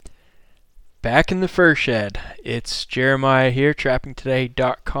Back in the fur shed. It's Jeremiah here,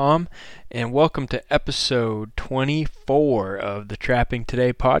 trappingtoday.com, and welcome to episode 24 of the Trapping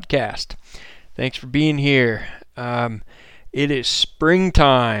Today podcast. Thanks for being here. It is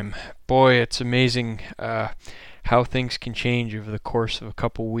springtime. Boy, it's amazing how things can change over the course of a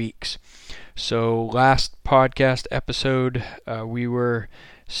couple weeks. So last podcast episode, we were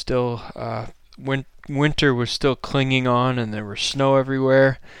still, winter was still clinging on and there was snow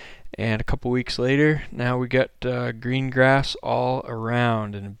everywhere. And a couple weeks later, now we got green grass all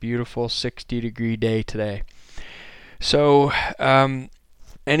around and a beautiful 60-degree day today. So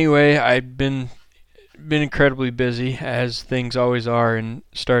anyway, I've been incredibly busy, as things always are, and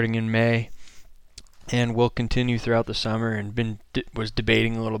starting in May, and will continue throughout the summer. And was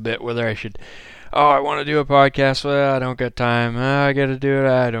debating a little bit whether I should. I want to do a podcast. Well, I don't got time. I got to do it.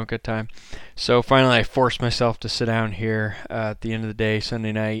 I don't got time. So finally, I forced myself to sit down here at the end of the day,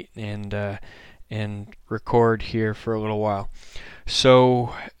 Sunday night, and record here for a little while.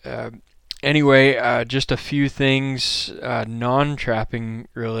 So anyway, just a few things non-trapping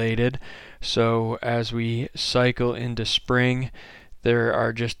related. So as we cycle into spring, there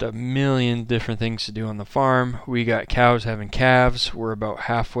are just a million different things to do on the farm. We got cows having calves. We're about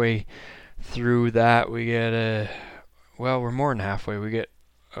halfway through that. We get we're more than halfway. We get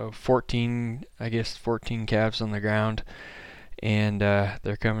 14 calves on the ground, and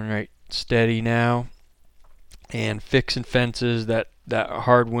they're coming right steady now. And fixing fences. That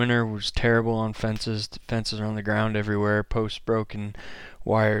hard winter was terrible on fences. The fences are on the ground everywhere. Posts broken,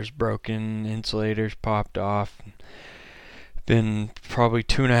 wires broken, insulators popped off. Been probably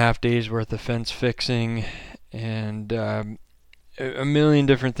 2.5 days worth of fence fixing, and a million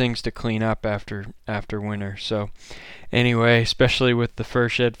different things to clean up after winter. So anyway, especially with the fur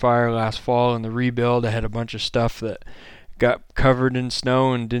shed fire last fall and the rebuild, I had a bunch of stuff that got covered in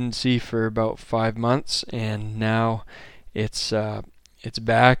snow and didn't see for about 5 months, and now it's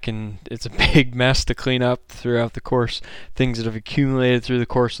back, and it's a big mess to clean up throughout the course. Things that have accumulated through the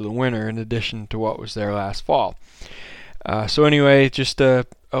course of the winter, in addition to what was there last fall. So anyway, just a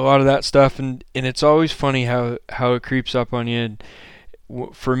lot of that stuff, and it's always funny how it creeps up on you.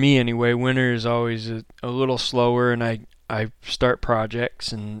 For me anyway, winter is always a little slower, and I start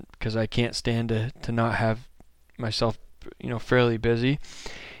projects, and because I can't stand to not have myself fairly busy,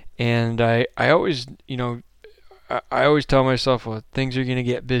 and I always I always tell myself, well, things are going to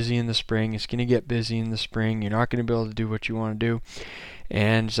get busy in the spring. It's going to get busy in the spring. You're not going to be able to do what you want to do,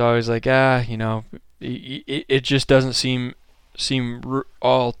 and it's always like it just doesn't seem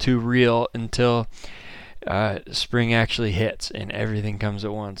all too real until spring actually hits and everything comes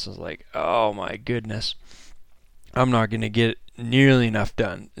at once. It's like, oh my goodness, I'm not going to get nearly enough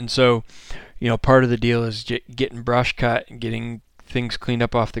done. And so, part of the deal is getting brush cut and getting things cleaned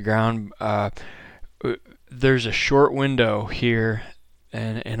up off the ground. There's a short window here,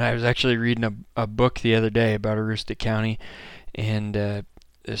 and I was actually reading a book the other day about Aroostook County and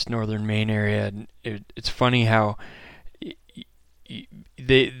this northern Maine area, and it's funny how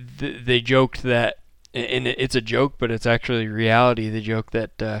they joked that, and it's a joke, but it's actually reality. They joke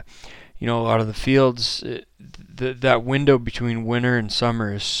that a lot of the fields, that window between winter and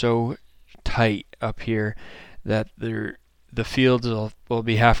summer is so tight up here that the fields will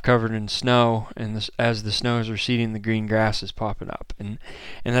be half covered in snow, and as the snow is receding, the green grass is popping up, and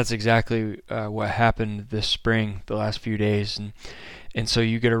that's exactly what happened this spring, the last few days, and so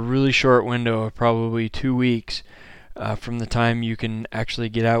you get a really short window of probably 2 weeks from the time you can actually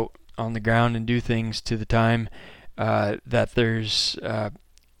get out on the ground and do things to the time that there's a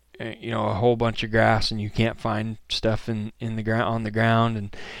whole bunch of grass and you can't find stuff in the ground on the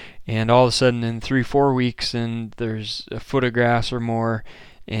ground, and all of a sudden in 3-4 weeks and there's a foot of grass or more,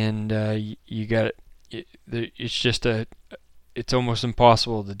 and you got it's almost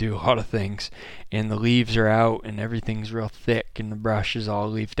impossible to do a lot of things, and the leaves are out and everything's real thick and the brush is all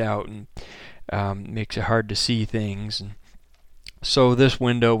leafed out, and makes it hard to see things. And so this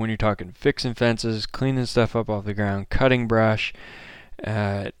window, when you're talking fixing fences, cleaning stuff up off the ground, cutting brush,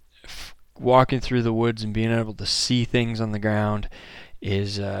 walking through the woods and being able to see things on the ground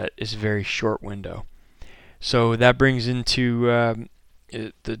is a very short window. So that brings into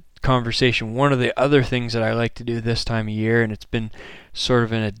the conversation one of the other things that I like to do this time of year, and it's been sort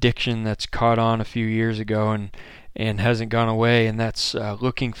of an addiction that's caught on a few years ago and hasn't gone away, and that's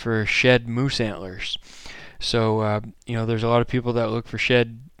looking for shed moose antlers. So there's a lot of people that look for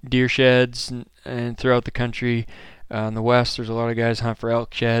deer sheds and throughout the country. In the west, there's a lot of guys hunt for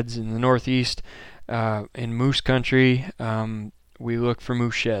elk sheds. In the northeast, in moose country, we look for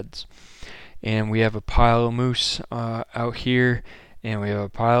moose sheds, and we have a pile of moose out here and we have a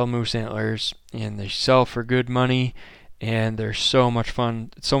pile of moose antlers, and they sell for good money, and they're so much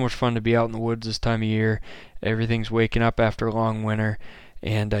fun. It's so much fun to be out in the woods this time of year. Everything's waking up after a long winter,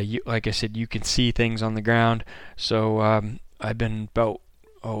 and like I said, you can see things on the ground. So I've been about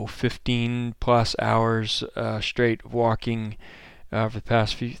 15 plus hours straight walking for the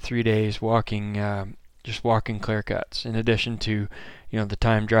past 3 days, just walking clear cuts. In addition to, the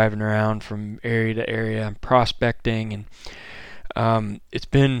time driving around from area to area and prospecting, and it's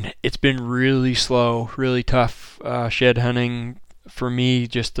been really slow, really tough shed hunting for me.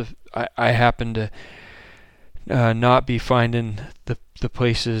 I happen to not be finding the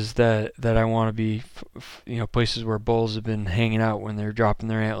places that I want to be, places where bulls have been hanging out when they're dropping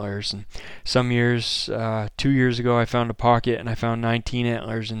their antlers. And some years, 2 years ago, I found a pocket and I found 19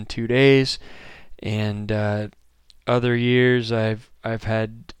 antlers in 2 days. And other years, I've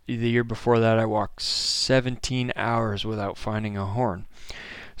had, the year before that, I walked 17 hours without finding a horn.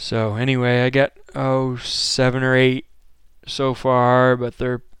 So anyway, I got 7 or 8 so far, but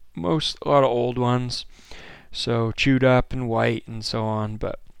they're a lot of old ones, so chewed up and white and so on.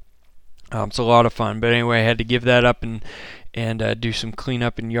 But it's a lot of fun. But anyway, I had to give that up and do some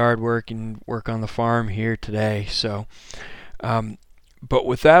cleanup and yard work and work on the farm here today. So, but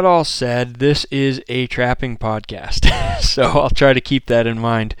with that all said, this is a trapping podcast, so I'll try to keep that in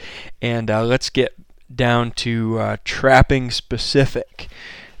mind. And let's get down to trapping specific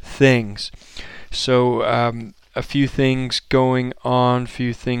things. So a few things going on, a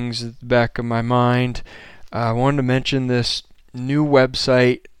few things at the back of my mind. I wanted to mention this new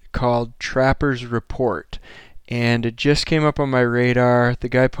website called Trappers Report, and it just came up on my radar. The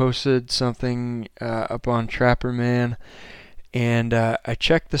guy posted something up on Trapperman, and I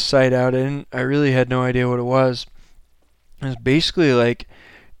checked the site out, and I really had no idea what it was. It was basically like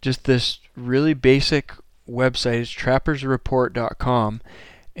just this really basic website. It's trappersreport.com,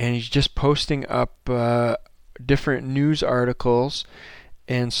 and he's just posting up different news articles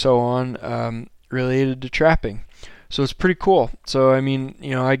and so on related to trapping. So it's pretty cool. So I mean,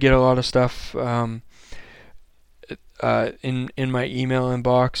 I get a lot of stuff in my email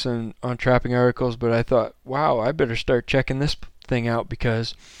inbox and on trapping articles, but I thought, wow, I better start checking this thing out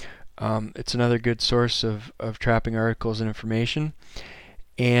because it's another good source of trapping articles and information.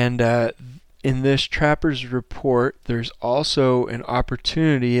 And in this Trappers Report, there's also an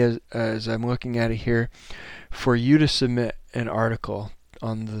opportunity, as I'm looking at it here, for you to submit an article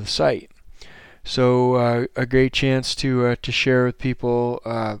on the site. So a great chance to share with people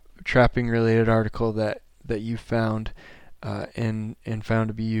trapping related article that you found and found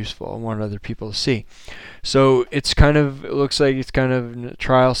to be useful and want other people to see. So it looks like it's kind of in a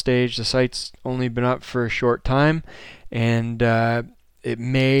trial stage. The site's only been up for a short time, and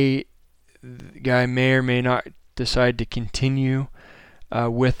the guy may or may not decide to continue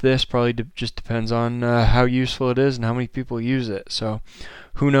with this. Probably just depends on how useful it is and how many people use it. So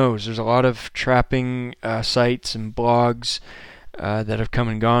who knows? There's a lot of trapping sites and blogs that have come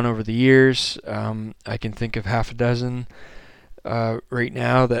and gone over the years. I can think of half a dozen right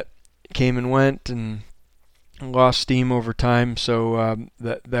now that came and went and lost steam over time. So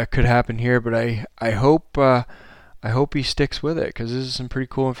that could happen here, but I hope he sticks with it because this is some pretty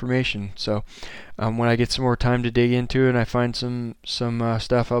cool information. So when I get some more time to dig into it and I find some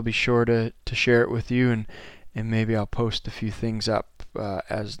stuff, I'll be sure to share it with you, and maybe I'll post a few things up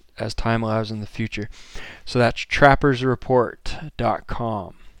as time allows in the future. So that's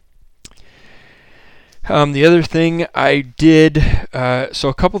trappersreport.com. The other thing I did, so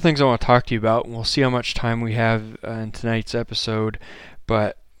a couple things I want to talk to you about, and we'll see how much time we have in tonight's episode.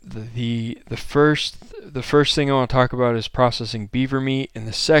 But the first thing I want to talk about is processing beaver meat, and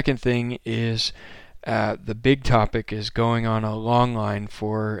the second thing is the big topic is going on a long line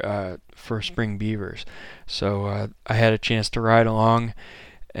for spring beavers. So I had a chance to ride along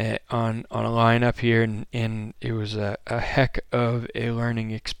on a line up here, and it was a heck of a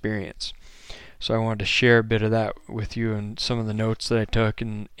learning experience. So I wanted to share a bit of that with you and some of the notes that I took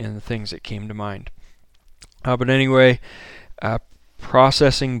and the things that came to mind. But anyway,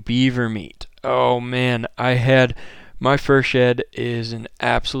 processing beaver meat. Oh man, my fur shed is an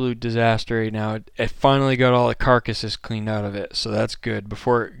absolute disaster right now. I finally got all the carcasses cleaned out of it, so that's good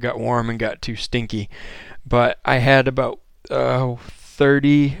before it got warm and got too stinky. But I had about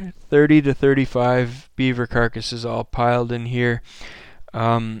 30 to 35 beaver carcasses all piled in here,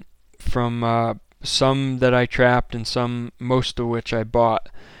 from some that I trapped and most of which I bought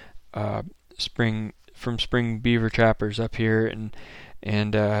spring beaver trappers up here,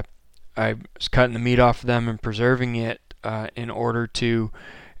 and I was cutting the meat off of them and preserving it in order to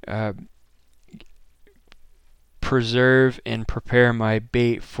preserve and prepare my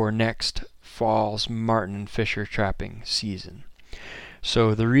bait for next fall's marten and fisher trapping season.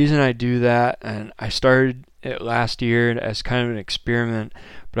 So the reason I do that, and I started it last year as kind of an experiment,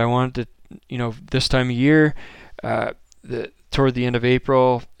 but I wanted to, this time of year, toward the end of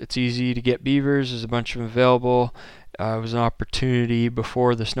April, it's easy to get beavers. There's a bunch of them available. It was an opportunity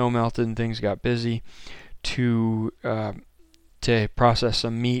before the snow melted and things got busy to process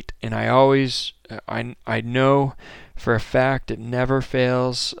some meat. And I always, I know for a fact it never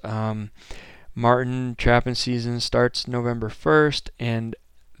fails. Marten trapping season starts November 1st, and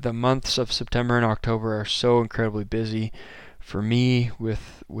the months of September and October are so incredibly busy for me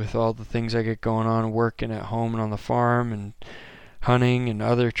with all the things I get going on, working at home and on the farm and hunting and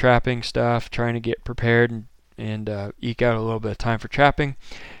other trapping stuff, trying to get prepared and eke out a little bit of time for trapping.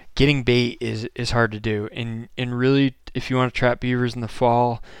 Getting bait is hard to do, and really, if you want to trap beavers in the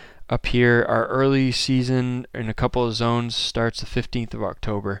fall, up here, our early season in a couple of zones starts the 15th of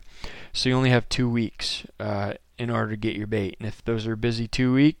October. So you only have 2 weeks in order to get your bait. And if those are busy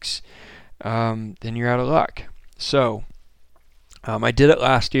 2 weeks, then you're out of luck. So I did it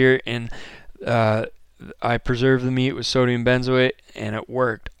last year, and I preserved the meat with sodium benzoate, and it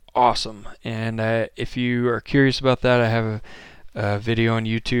worked awesome. And if you are curious about that, I have a video on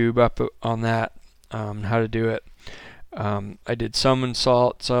YouTube up on that, how to do it. I did some in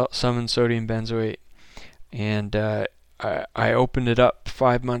salt, some in sodium benzoate, and I opened it up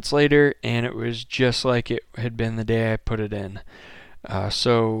 5 months later, and it was just like it had been the day I put it in.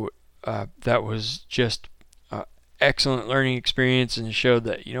 So that was just excellent learning experience, and showed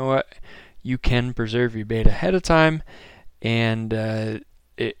that, you know what, you can preserve your bait ahead of time, and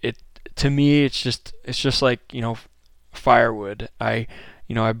it to me it's just like, firewood. I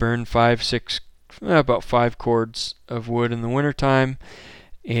burn about 5 cords of wood in the wintertime,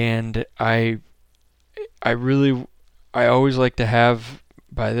 and I always like to have,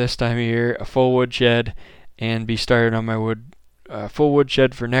 by this time of year, a full wood shed and be started on my full wood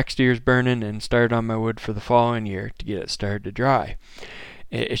shed for next year's burning, and started on my wood for the following year to get it started to dry.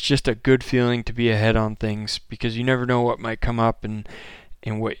 It's just a good feeling to be ahead on things, because you never know what might come up, and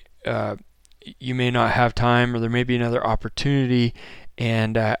what you may not have time, or there may be another opportunity,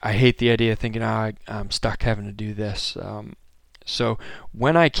 and I hate the idea of thinking, I'm stuck having to do this. So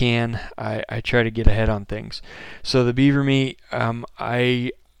when I can, I try to get ahead on things. So the beaver meat,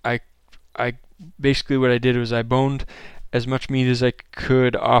 I basically, what I did was I boned as much meat as I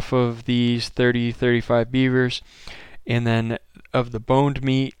could off of these 35 beavers, and then of the boned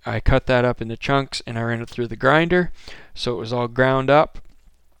meat, I cut that up into chunks, and I ran it through the grinder, so it was all ground up.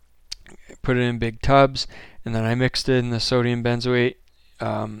 Put it in big tubs, and then I mixed it in the sodium benzoate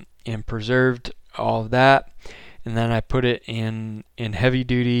and preserved all of that. And then I put it in heavy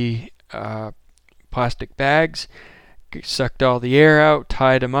duty plastic bags, sucked all the air out,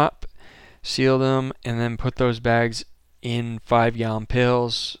 tied them up, sealed them, and then put those bags in 5-gallon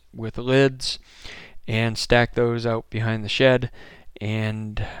pails with lids, and stacked those out behind the shed.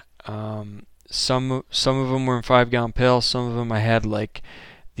 And some of them were in 5-gallon pails. Some of them I had like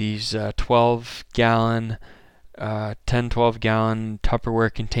these 12-gallon, 12-gallon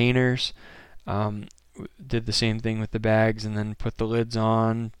Tupperware containers. Did the same thing with the bags, and then put the lids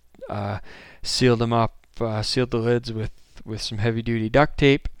on, sealed them up, sealed the lids with some heavy-duty duct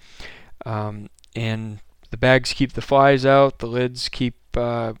tape, and the bags keep the flies out, the lids keep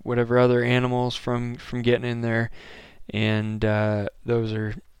whatever other animals from getting in there, and those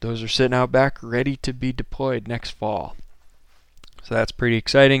are sitting out back ready to be deployed next fall. So that's pretty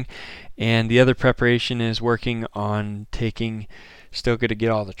exciting. And the other preparation is working on still got to get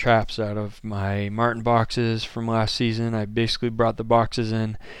all the traps out of my marten boxes from last season. I basically brought the boxes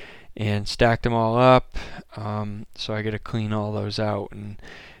in and stacked them all up. So I got to clean all those out and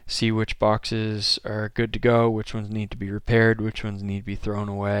see which boxes are good to go, which ones need to be repaired, which ones need to be thrown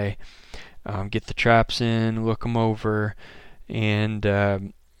away. Get the traps in, look them over,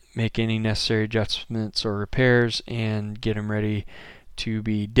 and make any necessary adjustments or repairs, and get them ready to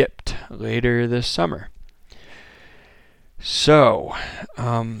be dipped later this summer. So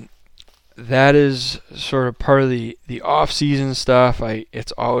that is sort of part of the off-season stuff.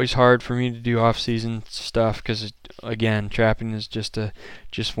 It's always hard for me to do off-season stuff, because again, trapping is just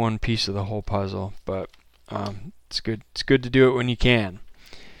one piece of the whole puzzle. But it's good to do it when you can.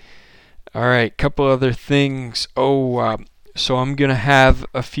 All right, couple other things. So I'm gonna have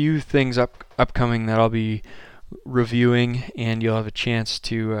a few things upcoming that I'll be reviewing, and you'll have a chance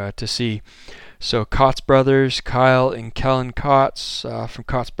to see. So Kotz Brothers, Kyle and Kellen Kotz from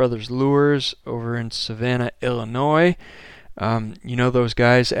Kotz Brothers Lures over in Savannah, Illinois. You know those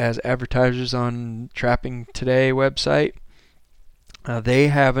guys as advertisers on Trapping Today website? They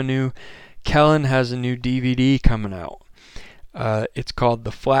have Kellen has a new DVD coming out. It's called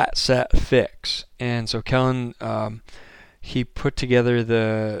The Flat Set Fix. And so Kellen, he put together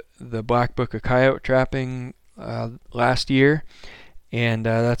the Black Book of Coyote Trapping last year, and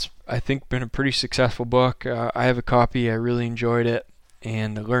that's, I think, been a pretty successful book. I have a copy. I really enjoyed it,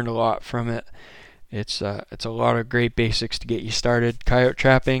 and I learned a lot from it. It's a lot of great basics to get you started coyote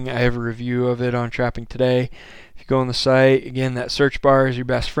trapping. I have a review of it on Trapping Today. If you go on the site, again, that search bar is your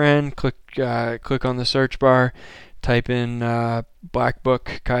best friend. Click on the search bar, type in Black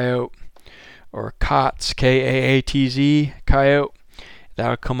Book Coyote or Kaatz, Kaatz, Coyote.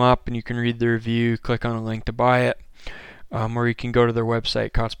 That'll come up, and you can read the review. Click on a link to buy it, or you can go to their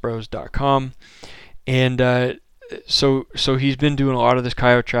website, kaatzbros.com. And so he's been doing a lot of this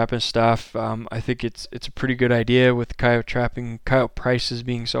coyote trapping stuff. I think it's a pretty good idea with coyote trapping, coyote prices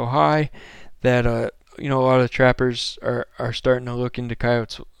being so high that a lot of the trappers are starting to look into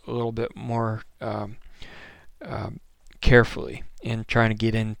coyotes a little bit more carefully and trying to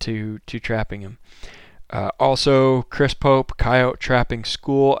get into trapping them. Also, Chris Pope, Coyote Trapping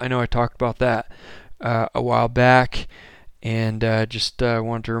School. I know I talked about that a while back. And just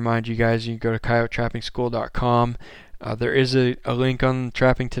wanted to remind you guys, you can go to coyotetrappingschool.com. There is a link on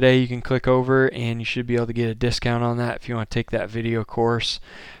Trapping Today you can click over, and you should be able to get a discount on that if you want to take that video course.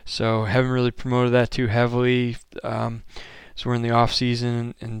 So haven't really promoted that too heavily, so we're in the off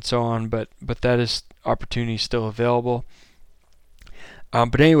season and so on, but that is opportunity still available.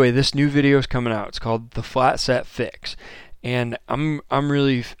 But anyway, this new video is coming out. It's called The Flat Set Fix, and I'm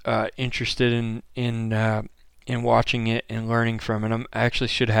really interested in watching it and learning from it. I actually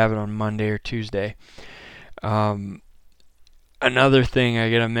should have it on Monday or Tuesday. Another thing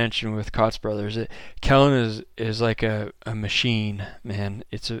I gotta mention with Kaatz Brothers, Kellen is like a machine, man.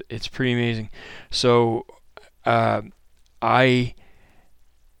 It's pretty amazing. So I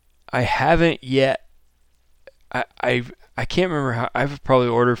haven't yet. I can't remember how. I've probably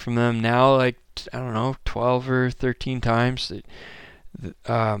ordered from them now, like, I don't know, 12 or 13 times,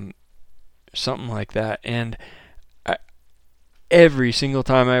 something like that. And every single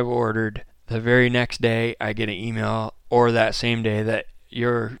time I've ordered, the very next day I get an email, or that same day, that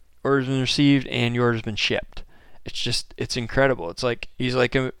your order's been received and your order's been shipped. It's incredible. It's like he's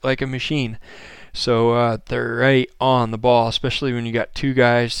like a machine. So they're right on the ball, especially when you got two,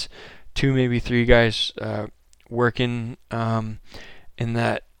 maybe three guys working in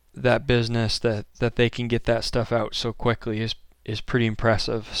that business, that they can get that stuff out so quickly is pretty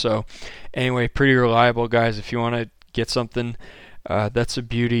impressive. So anyway, pretty reliable, guys. If you want to get something, that's a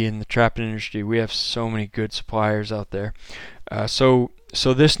beauty in the trapping industry. We have so many good suppliers out there. So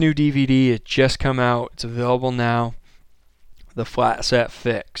this new DVD, it just come out. It's available now. The Flat Set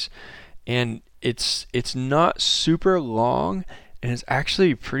Fix, and it's not super long, and it's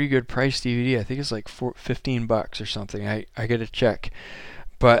actually a pretty good price DVD. I think it's like $15 or something. I gotta check,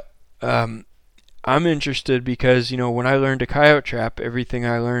 but I'm interested because when I learned to coyote trap, everything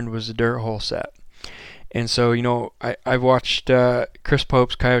I learned was a dirt hole set. And so, I've watched Chris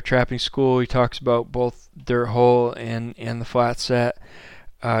Pope's Coyote Trapping School. He talks about both dirt hole and the flat set.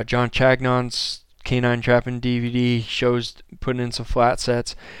 John Chagnon's Canine Trapping DVD shows putting in some flat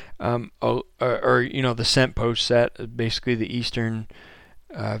sets. Or the scent post set, basically the eastern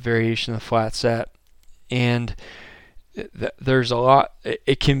variation of the flat set. And there's a lot.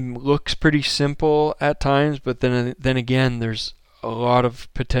 It looks pretty simple at times, but then again, there's a lot of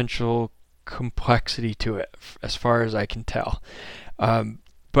potential complexity to it, as far as I can tell.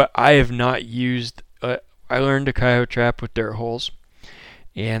 But I have not used. I learned to coyote trap with dirt holes,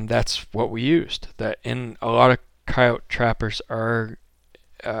 and that's what we used. And a lot of coyote trappers are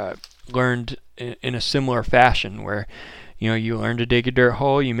learned in a similar fashion, where you learn to dig a dirt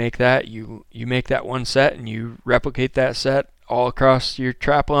hole, you make that one set, and you replicate that set all across your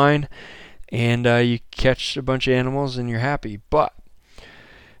trap line, and you catch a bunch of animals and you're happy. But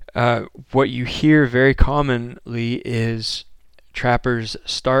what you hear very commonly is trappers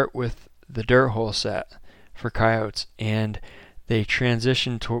start with the dirt hole set for coyotes, and they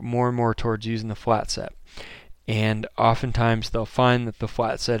transition more and more towards using the flat set. And oftentimes they'll find that the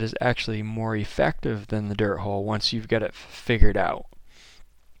flat set is actually more effective than the dirt hole once you've got it figured out.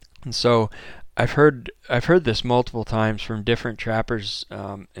 And so I've heard this multiple times from different trappers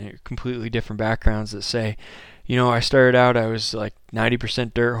in completely different backgrounds that say, I started out, I was like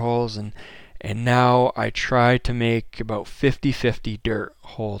 90% dirt holes, and now I try to make about 50-50 dirt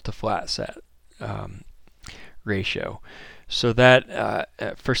hole to flat set ratio. So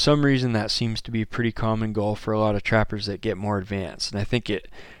that, for some reason, that seems to be a pretty common goal for a lot of trappers that get more advanced. And I think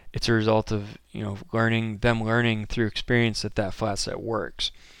it's a result of learning through experience that flat set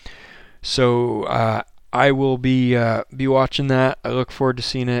works. So I will be watching that. I look forward to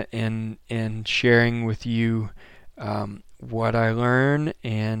seeing it and sharing with you what I learn,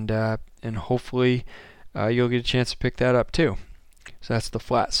 and hopefully you'll get a chance to pick that up too. So that's the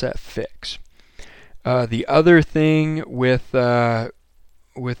flat set fix. The other thing with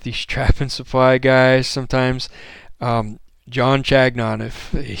these Trap and Supply guys, sometimes John Chagnon,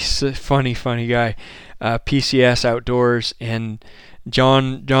 if he's a funny guy, PCS Outdoors, and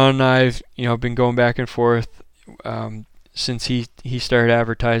John and I've been going back and forth since he started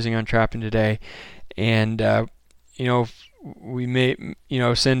advertising on Trapping Today, and we may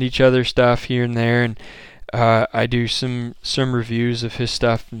send each other stuff here and there, and I do some reviews of his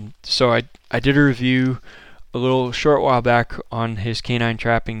stuff. And so I did a review a little short while back on his Canine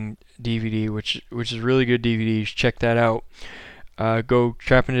Trapping DVD, which is a really good DVD. You should check that out. Go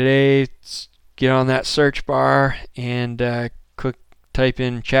Trapping Today, get on that search bar, and type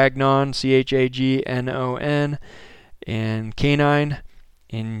in Chagnon, Chagnon, and Canine,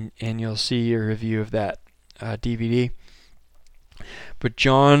 and you'll see a review of that DVD. But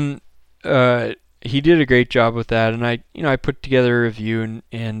John, he did a great job with that, and I put together a review,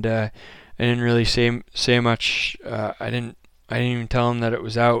 and I didn't really say much. I didn't even tell him that it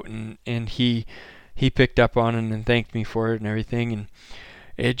was out, and he picked up on it and thanked me for it and everything. And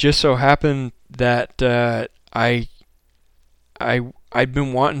it just so happened that I've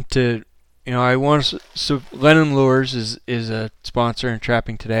been wanting to, so Lennon Lures is a sponsor in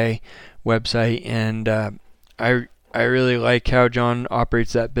Trapping Today website, and I really like how John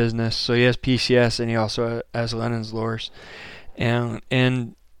operates that business. So he has PCS, and he also has Lennon's Lures, and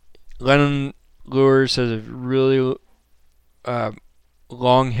Lennon Lures has a really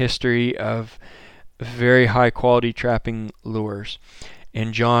long history of very high quality trapping lures,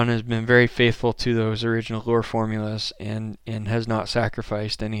 and John has been very faithful to those original lure formulas, and has not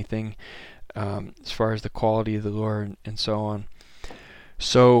sacrificed anything as far as the quality of the lure and so on.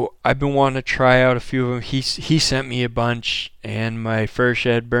 So I've been wanting to try out a few of them. He sent me a bunch, and my fur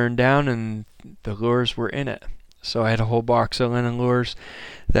shed burned down, and the lures were in it. So I had a whole box of Lennon lures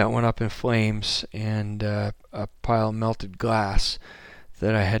that went up in flames, and a pile of melted glass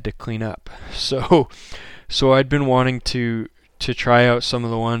that I had to clean up. So I'd been wanting to try out some of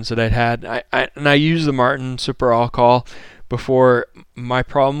the ones that I'd had. I used the Martin Super All-Call before. My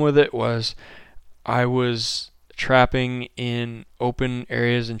problem with it was I was trapping in open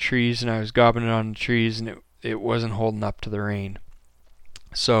areas and trees, and I was gobbing it on the trees, and it wasn't holding up to the rain.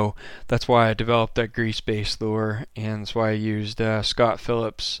 So that's why I developed that grease-based lure, and that's why I used Scott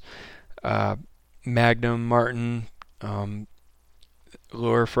Phillips Magnum Martin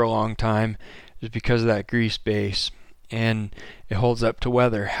lure for a long time, just because of that grease base, and it holds up to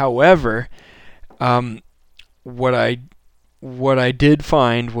weather. However, what I did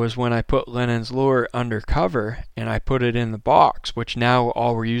find was when I put Lennon's lure under cover and I put it in the box, which now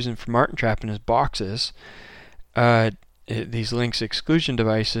all we're using for martin trapping is boxes, these Lynx exclusion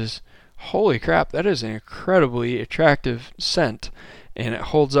devices, holy crap, that is an incredibly attractive scent, and it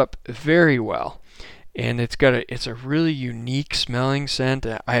holds up very well. And it's a really unique smelling scent.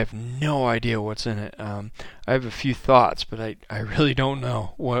 I have no idea what's in it. I have a few thoughts, but I really don't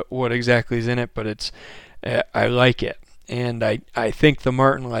know what exactly is in it, but it's I like it, and I think the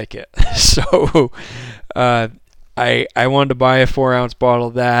Martin like it. So I wanted to buy a 4-ounce bottle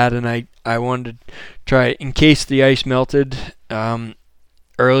of that, and I wanted to try it in case the ice melted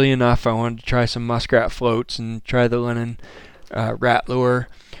early enough. I wanted to try some muskrat floats and try the Lennon rat lure,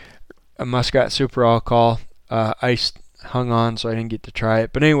 a Muskrat Super All-Call. Ice hung on, so I didn't get to try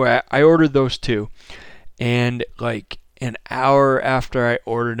it. But anyway, I ordered those two, and like an hour after I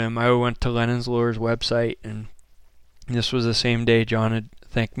ordered them, I went to Lennon's Lures website, and this was the same day John had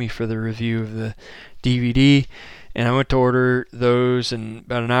thanked me for the review of the DVD, and I went to order those, and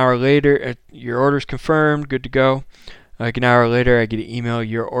about an hour later, your order's confirmed, good to go. Like an hour later, I get an email,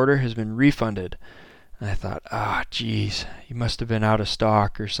 your order has been refunded. And I thought, geez, you must have been out of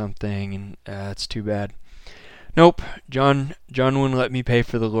stock or something, and that's too bad. Nope, John wouldn't let me pay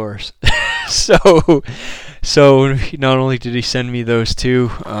for the lures. So not only did he send me those two,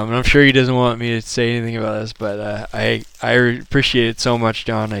 and I'm sure he doesn't want me to say anything about this, but I appreciate it so much,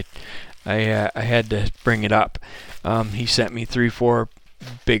 John. I had to bring it up. He sent me 3-4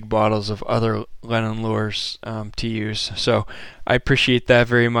 big bottles of other Lennon lures to use, so I appreciate that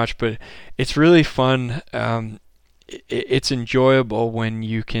very much. But it's really fun. It's enjoyable when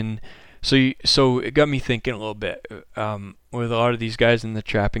you can So it got me thinking a little bit with a lot of these guys in the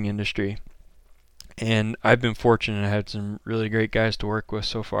trapping industry, and I've been fortunate. I had some really great guys to work with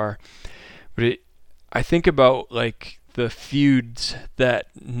so far, but I think about like the feuds that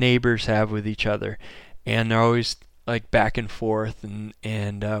neighbors have with each other, and they're always like back and forth,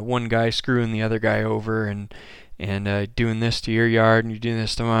 and one guy screwing the other guy over, and doing this to your yard, and you're doing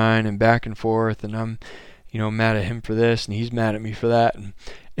this to mine, and back and forth, and I'm, mad at him for this, and he's mad at me for that, and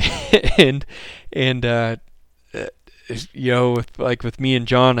and and uh, with me and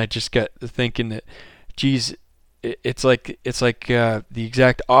John, I just got thinking that, geez, it's like the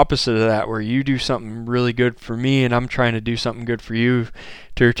exact opposite of that, where you do something really good for me, and I'm trying to do something good for you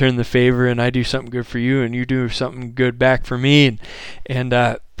to return the favor, and I do something good for you, and you do something good back for me, and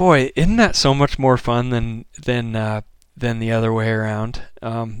boy, isn't that so much more fun than the other way around?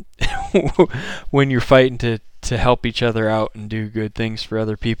 When you're fighting to help each other out and do good things for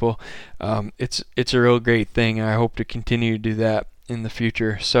other people, it's a real great thing. I hope to continue to do that in the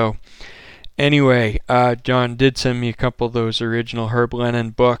future. So anyway, John did send me a couple of those original Herb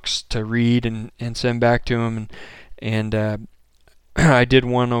Lennon books to read and send back to him, and I did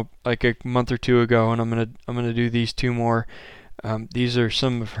one like a month or two ago, and I'm gonna do these two more. These are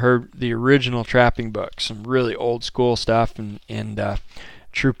some of the original trapping books, some really old school stuff, and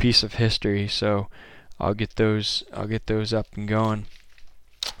true piece of history. So I'll get those up and going.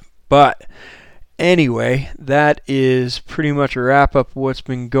 But anyway, that is pretty much a wrap up of what's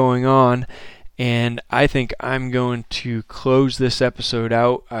been going on, and I think I'm going to close this episode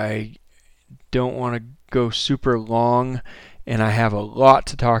out. I don't want to go super long, and I have a lot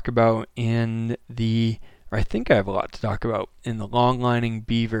to talk about I think I have a lot to talk about in the Longlining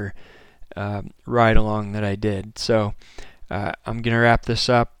Beaver ride along that I did. So I'm going to wrap this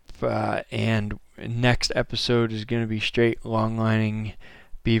up, and next episode is going to be straight Longlining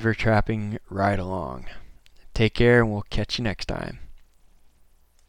Beaver trapping ride along. Take care, and we'll catch you next time.